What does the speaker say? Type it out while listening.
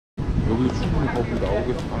여기도 충분히 거기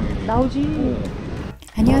나오겠어 당연히. 나오지.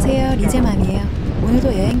 안녕하세요, 리제맘이에요. 오늘도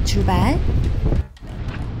여행 출발.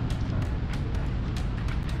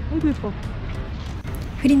 아이고 예뻐.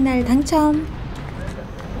 흐린 날 당첨.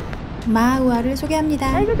 마하우알을 소개합니다.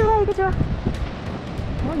 아이고 좋아, 아이고 좋아.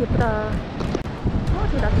 예쁘다.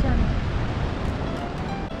 저 낚시하네.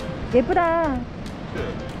 예쁘다.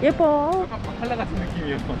 예뻐. 약간 바칼라 같은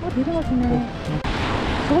느낌이야. 되게 멋있네.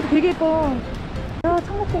 저것도 되게 예뻐. 야,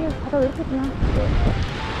 창밖에 바다 왜 이렇게 예쁘냐.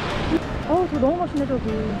 저거 너무 멋있네 저기.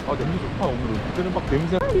 냄새 좋다 오늘은. 그때는 막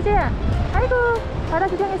냄새. 리제야, 아이고 바다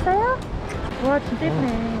구경했어요? 와 진짜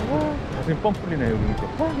예쁘네. 와. 가슴이 뻥 뚫리네 여기.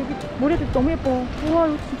 와 여기 모래도 너무 예뻐. 우와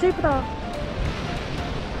여기 진짜 예쁘다.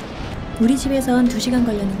 우리 집에선 2시간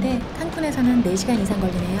걸렸는데 칸쿤에서는 4시간 이상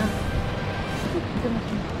걸리네요. 진짜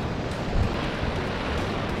멋있네.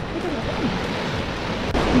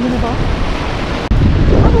 이거 봐.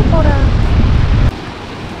 아이고 이뻐라.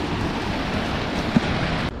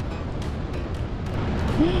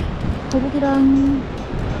 거북이랑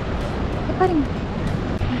해파리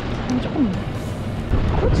조금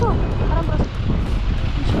그렇죠. 바람 불어서 좀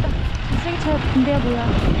춥다. 세게 쳐야 군대야 뭐야.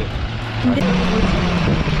 군대 뭐지?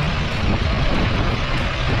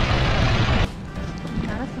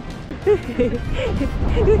 알았어.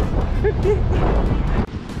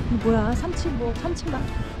 뭐야 삼치인가?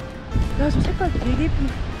 야 저 색깔 되게 예쁘네.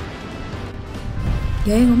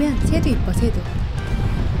 여행 오면 새도 이뻐, 새도.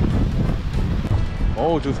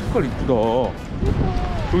 저 색깔 이쁘다.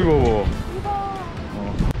 저기 봐봐.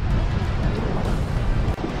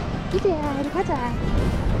 이제야 우리 가자.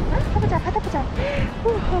 가보자 바다 보자.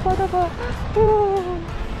 바다 봐.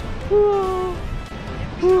 우와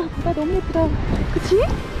바다 너무 예쁘다. 그치?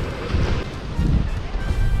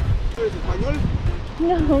 español.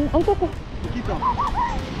 그냥 엉거고. Poquito.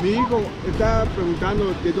 Mi hijo está preguntando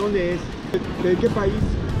de dónde es, de qué país.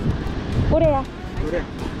 Corea. Corea.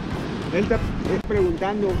 Él está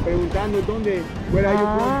preguntando dónde, where are you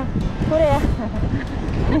from? 코레아.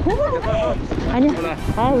 아니야.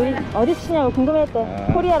 우리 어디 쓰냐고 궁금했대.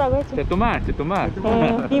 코리아라고 했지. 제토말.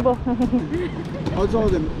 비보. Also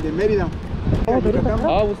de Mérida. Mérida.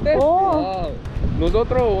 ¿Usted?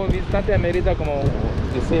 Nosotros un instante a Mérida como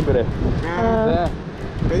diciembre.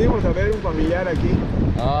 Venimos a ver un familiar aquí.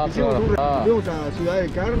 Claro. Fuimos a Ciudad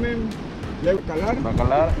del Carmen, luego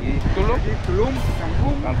Bacalar y Tulum,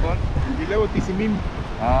 Cancún. y luego Tizimín.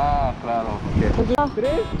 Claro.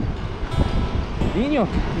 ¿Tres? Niños,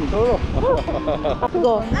 todo.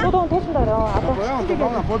 그거 소동 태준다 그래. Podemos tomar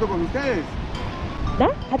una foto con ustedes. 나?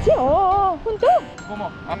 같이? 혼자?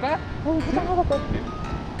 ¿Cómo? ¿Acá? 포장하겠다.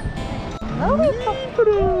 너무 예뻐.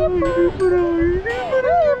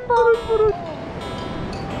 예뻐.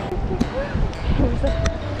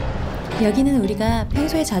 여기는 우리가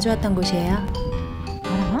평소에 자주 왔던 곳이에요.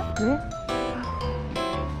 알아? 왜?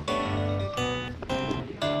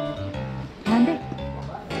 안 돼?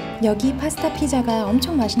 여기 파스타 피자가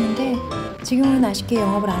엄청 맛있는데 지금은 아쉽게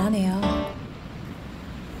영업을 안 하네요.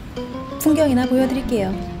 풍경이나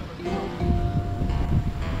보여드릴게요.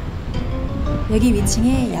 여기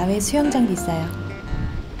위층에 야외 수영장도 있어요.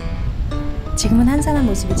 지금은 한산한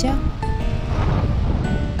모습이죠?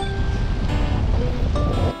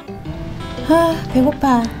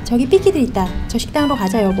 배고파. 저기 삐끼들 있다. 저 식당으로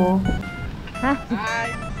가자 여보.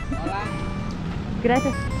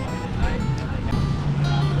 Gracias.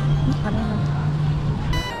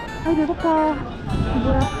 배고파.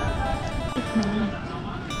 뭐야?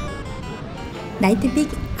 나이트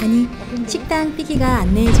삐끼, 아니 식당 삐끼가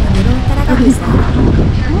안내해주는 대로 따라가고 있어요.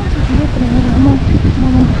 되게 예쁘네. 어머.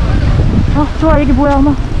 좋아. 여기 뭐야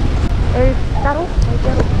어머. L자로?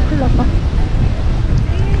 큰일 났다.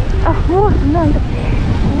 우와 장난 아니다.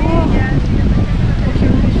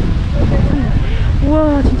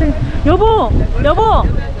 우와 진짜. 여보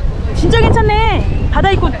진짜 괜찮네.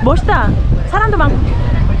 바다 있고 멋있다. 사람도 많고.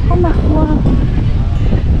 엄마 우와.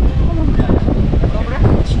 어머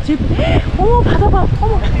진짜 예쁘네. 바다 봐.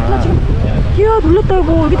 나 지금 이야 놀랬다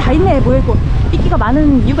여보. 여기 다 있네. 뭐야 이거. 삐끼가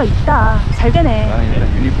많은 이유가 있다. 잘 되네.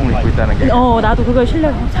 일단 유니폼을 입고 있다는 게. 나도 그걸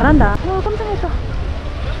신뢰. 잘한다. 와 깜짝 놀랐다.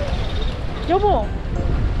 여보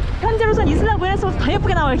현재로선 이슬람 문에서 더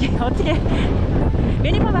예쁘게 나와 여기. 어떻게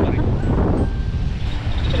메뉴 봐봐.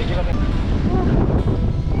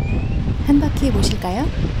 한 바퀴 보실까요?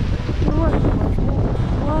 우와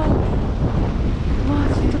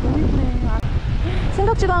진짜 너무 예쁘네.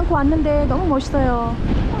 생각지도 않고 왔는데 너무 멋있어요.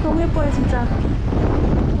 너무 예뻐요 진짜.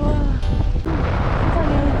 우와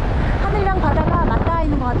세상에 하늘이랑 바다가 맞닿아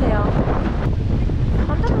있는 것 같아요.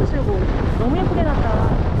 깜짝 놀라고 너무 예쁘게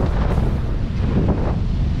났다.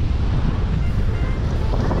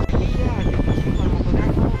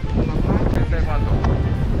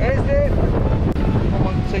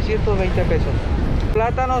 320 pesos.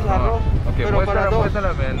 Plátanos, arroz, Okay, pero para dos.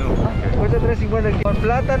 muestra el menú. Cuesta 3.50 con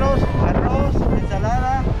plátanos, arroz,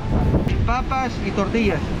 ensalada, papas y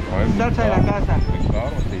tortillas. Salsa de la casa.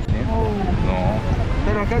 No.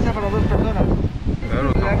 De la casa para dos personas.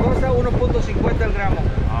 La cosa 1.50 el gramo.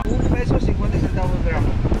 1 peso 50 centavos el gramo.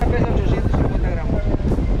 Pesa 850 gramos.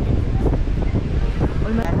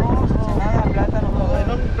 Arroz, ensalada, plátano, todo.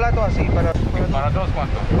 En un plato así. ¿Para dos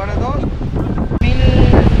cuánto? Para dos,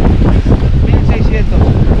 1.600.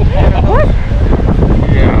 Para dos.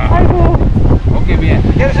 아이고. Ok, bien.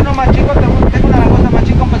 ¿Quieres uno más chico? Tengo una langosta más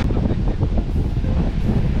chico.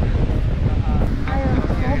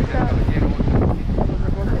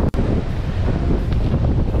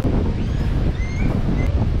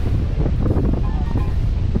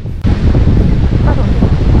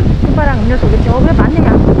 콩바랑 음료수 오겠지? 그래 맞네.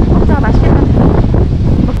 야 먹자. 맛있겠다.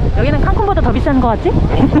 여기는 칸쿤보다 더 비싼 거 같지?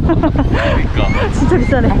 그러니까. 진짜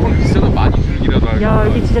비싸네. 한번 비싸도 많이 줄기라도 알고. 야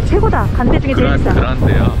여기 진짜 최고다. 간대 중에 제일 비싸.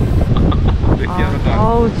 그란데야.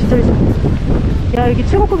 아우 진짜 비싸. 야 여기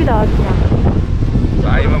최고급이다 아주 그냥.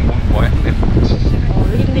 나이만 뭐해?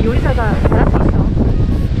 여기 근데 요리사가 잘할 수 있어.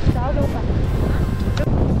 나 배고파.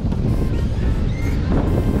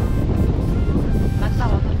 맞다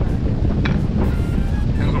맞다.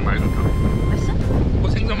 생선 말그탕. 맛있어?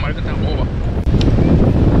 생선 말그탕 먹어봐.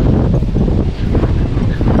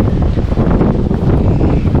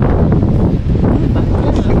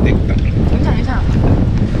 괜찮아 괜찮아.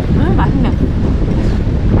 맛있네.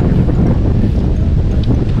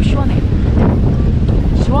 시원해.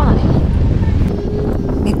 시원하네.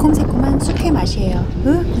 매콤새콤한 숙회 맛이에요.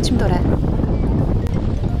 군침 돌아.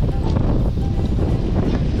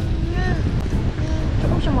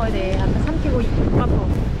 조금씩 먹어야 돼. 아까 삼키고 입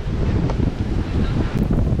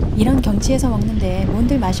이런 경치에서 먹는데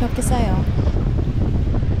뭔들 맛이 없겠어요.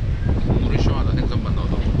 국물이 시원하다. 생선만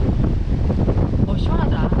넣어도.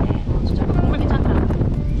 시원하더라. 진짜 국물 괜찮더라.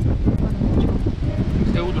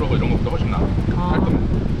 새우 들어가 이런 거보다 훨씬 나아.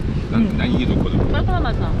 깔끔. 난 이게 좋거든. 깔끔한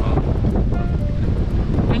맛이다.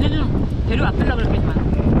 얘네는 재료 아끼려고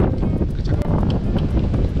그랬겠지만.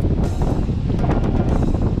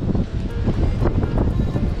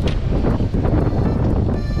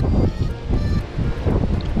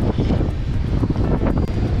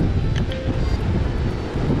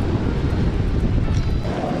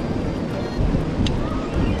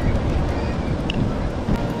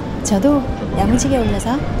 저도 야무지게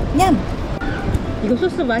올려서 냠! 이거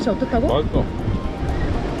소스 맛이 어떻다고? 맛있어.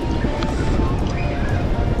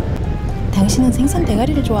 당신은 생선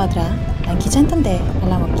대가리를 좋아하더라. 난 귀찮던데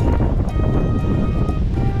발라먹기.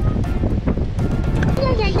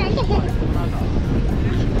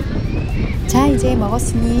 자 이제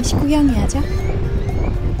먹었으니 식구경 해야죠.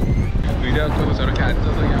 의자 앞에서 저렇게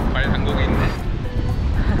앉아서 그냥 발 담그고 있네.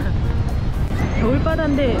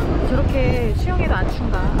 겨울바다인데 저렇게 수영해도 안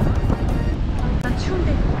추운가? 난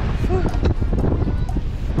추운데.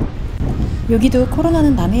 여기도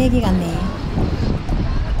코로나는 남의 얘기 같네.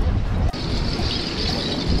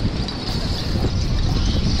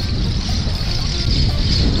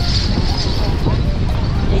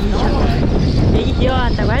 애기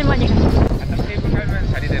귀여워한다고 할머니가. 테이블 깔면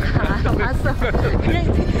자리 되는 거야. 알았어.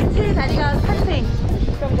 그냥 새 다리가 탄생.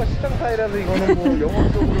 식당과 식당 사이라서 이거는 뭐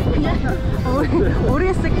영업적으로 그냥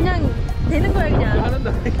모르겠어. 그냥 되는 거야 그냥.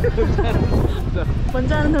 하는다.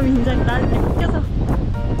 먼저 하는 놈이 인정. 난 이렇게 웃겨서.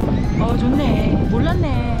 좋네.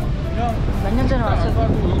 몰랐네. 몇 년 전에 왔어. 뭐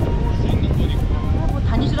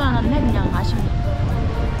다니지도 않았네. 그냥 아쉽네.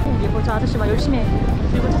 얘 저 아저씨 막 열심히 해.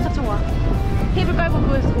 그리고 착착착 와. 테이블 깔고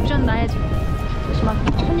그 옵션 놔야지. 막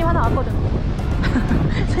손님 하나 왔거든.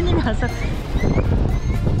 손님이 와서.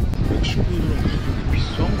 멕시코랑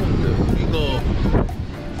비싼 건데 우리가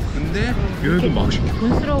근데 얘네도 막 시켜.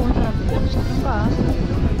 돈스러운 사람들 뭔가.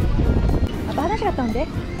 아빠 화장실 갔다 온대.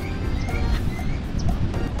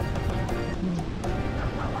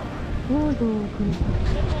 오도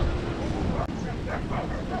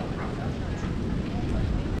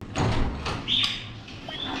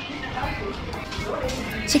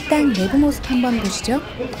식당 내부 모습 한번 보시죠.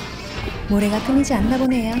 모래가 끊이지 않나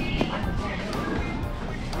보네요.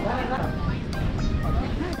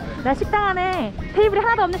 나 식당 안에 테이블이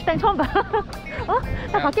하나도 없는 식당 처음 봐.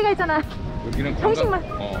 다 밖에 가 있잖아. 여기는 형식만.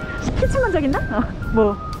 키친만 저기 있나?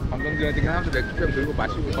 뭐. 관광지한테 사람들 맥주병 들고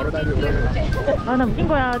마시고 걸어다니고 그러는. 나 웃긴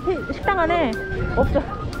거야. 식당 안에 없어.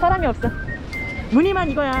 사람이 없어. 무늬만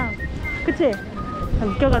이거야. 그치? 나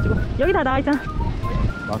웃겨가지고. 여기 다 나와 있잖아.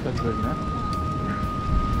 마사지 들어지나?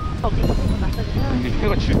 마사지. 근데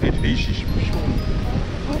해가 질 때 4시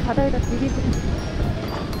 10분. 바다에다 되게 예쁘다.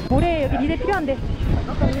 모래 여기 니네 필요한데.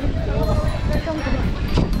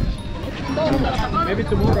 Maybe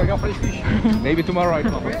tomorrow I got fresh fish. Maybe tomorrow I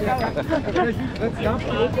come.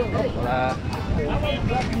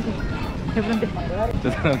 배부른데. 저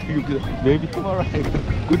사람 되게 웃기다. Maybe tomorrow I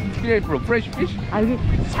good fish for fresh fish. 아 여기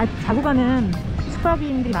자고 가는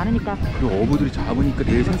숙박인들이 많으니까. 그리고 어부들이 잡으니까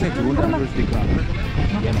내일 생선이 들어온다는 걸 수도 있구나.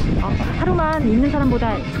 하루만 있는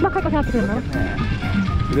사람보다 숙박할 거 생각해서 그러나?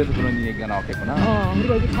 그래서 그런 얘기가 나왔겠구나.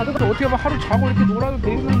 우리가 여기 자고 가. 어떻게 보면 하루 자고 이렇게 놀아도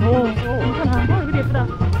되는 거였어. 괜찮아. 여기도 예쁘다.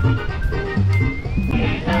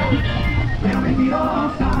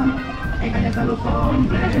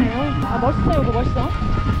 아 멋있어. 이거 멋있어.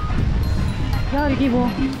 야 여기 뭐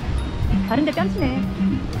다른데 뺨치네.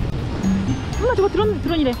 엄마 저거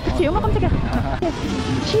드론이래. 그치? 엄마 깜짝이야.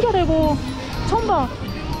 신기하다 이거. 처음 봐.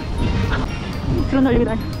 드론 날리고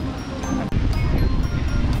다니.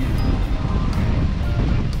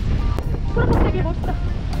 소라 껍데기 멋있다.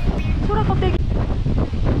 소라 껍데기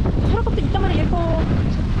있단 말이야. 예뻐.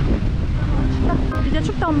 춥다. 이제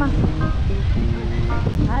춥다 엄마.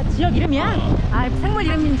 아 지역 이름이야? 아 생물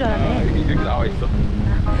이름인 줄 알았네. 이렇게 나와 있어.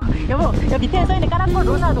 여보 여기 밑에 써있네. 까랑콜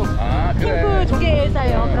로사도. 아 그래. 핑크 조개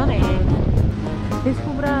싸요. 그러네.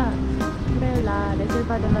 데스쿠브라 라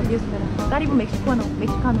레셀바 델라 비오스메라 까리브 멕시카노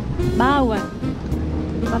마하우알.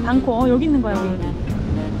 아 방코. 여기 있는 거야 여기.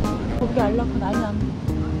 거기 알라코 나이남.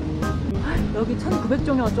 여기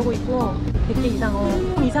 1900종이 어쩌고 있고 100개 이상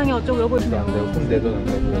이상이 어쩌고 여보 있네. 내도 안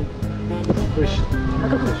되고. fresh.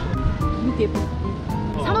 이것도 예뻐.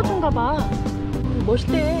 산호초인가 봐.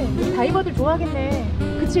 멋있대. 이 다이버들 좋아하겠네.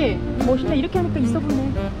 그치? 멋있네. 이렇게 하니까 있어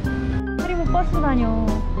보이네. 그리고 버스 다녀.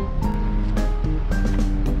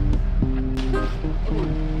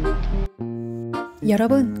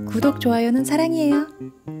 여러분, 구독, 좋아요는 사랑이에요.